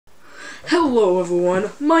Hello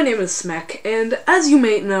everyone, my name is Smek, and as you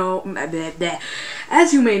may know,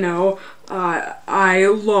 I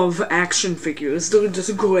love action figures. They're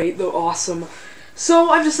just great, they're awesome.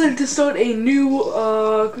 So I've decided to start a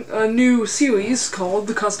new series called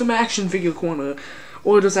the Custom Action Figure Corner,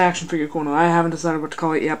 or just Action Figure Corner. I haven't decided what to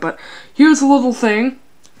call it yet, but here's a little thing,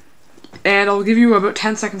 and I'll give you about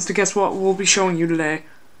 10 seconds to guess what we'll be showing you today.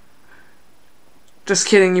 Just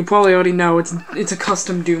kidding, you probably already know, it's a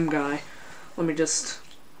custom Doom guy. Let me just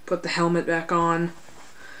put the helmet back on.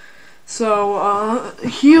 So,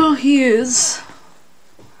 here he is.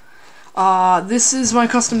 This is my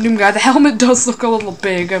custom Doom guy. The helmet does look a little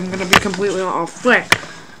big, I'm gonna be completely oh frick.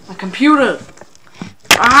 My computer!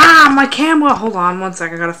 My camera! Hold on one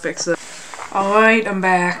sec, I gotta fix it. Alright, I'm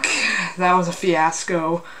back. That was a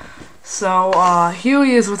fiasco. So, here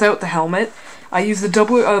he is without the helmet. I use the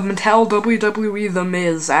Mattel WWE The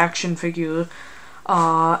Miz action figure,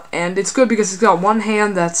 and it's good because it's got one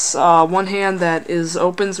hand that is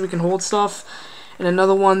open so we can hold stuff, and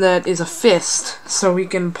another one that is a fist so he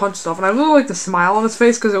can punch stuff. And I really like the smile on his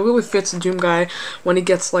face because it really fits the Doom guy when he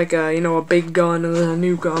gets like a big gun or a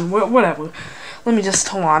new gun, whatever. Let me just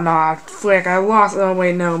hold on. Frick! I lost. Oh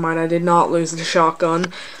wait, never mind. I did not lose the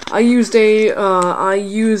shotgun. I used a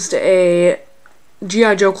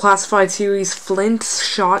G.I. Joe Classified Series Flint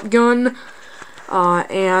shotgun,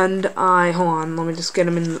 and hold on, let me just get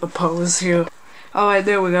him in a pose here. Alright,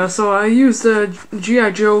 there we go. So I used a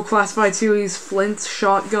G.I. Joe Classified Series Flint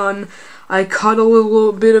shotgun. I cut a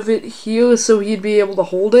little bit of it here so he'd be able to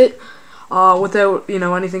hold it, without,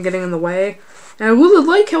 anything getting in the way. And I really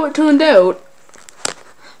like how it turned out.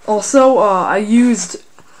 Also, I used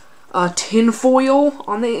tinfoil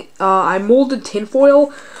on the, I molded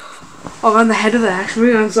tinfoil on the head of the action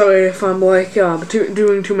figure. I'm sorry if I'm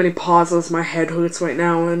doing too many pauses. My head hurts right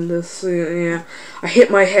now, and this yeah, I hit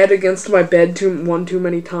my head against my bed too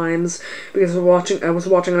many times because I was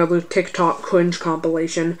watching another TikTok cringe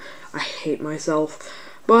compilation. I hate myself.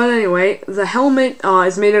 But anyway, the helmet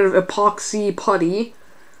is made out of epoxy putty,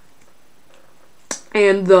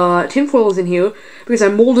 and the tinfoil is in here because I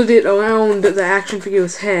molded it around the action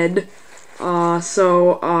figure's head.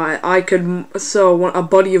 So a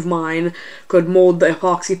buddy of mine could mold the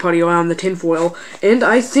epoxy putty around the tinfoil, and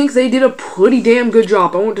I think they did a pretty damn good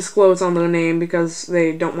job. I won't disclose on their name because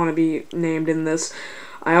they don't want to be named in this.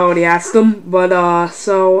 I already asked them, but,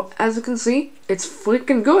 so, as you can see, it's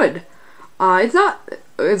freaking good. It's not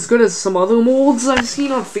as good as some other molds I've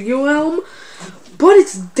seen on Figure Realm, but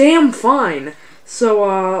it's damn fine.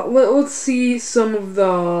 So, let's see some of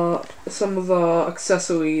the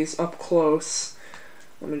accessories up close.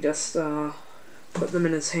 Let me just, put them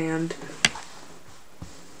in his hand.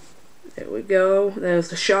 There we go. There's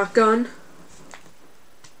the shotgun.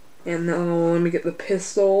 And now let me get the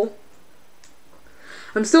pistol.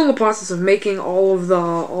 I'm still in the process of making all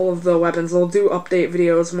of the weapons. I'll do update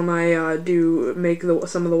videos when I do make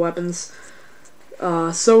some of the weapons.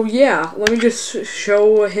 So yeah, let me just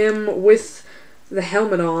show him with the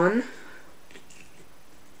helmet on.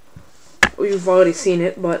 You've already seen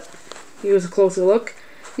it, but here's a closer look.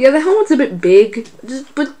 Yeah, the helmet's a bit big,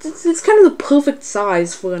 but it's kind of the perfect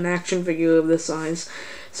size for an action figure of this size.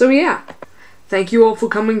 So yeah, thank you all for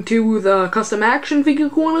coming to the Custom Action Figure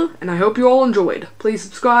Corner, and I hope you all enjoyed. Please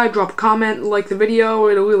subscribe, drop a comment, like the video,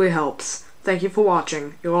 it really helps. Thank you for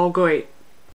watching. You're all great.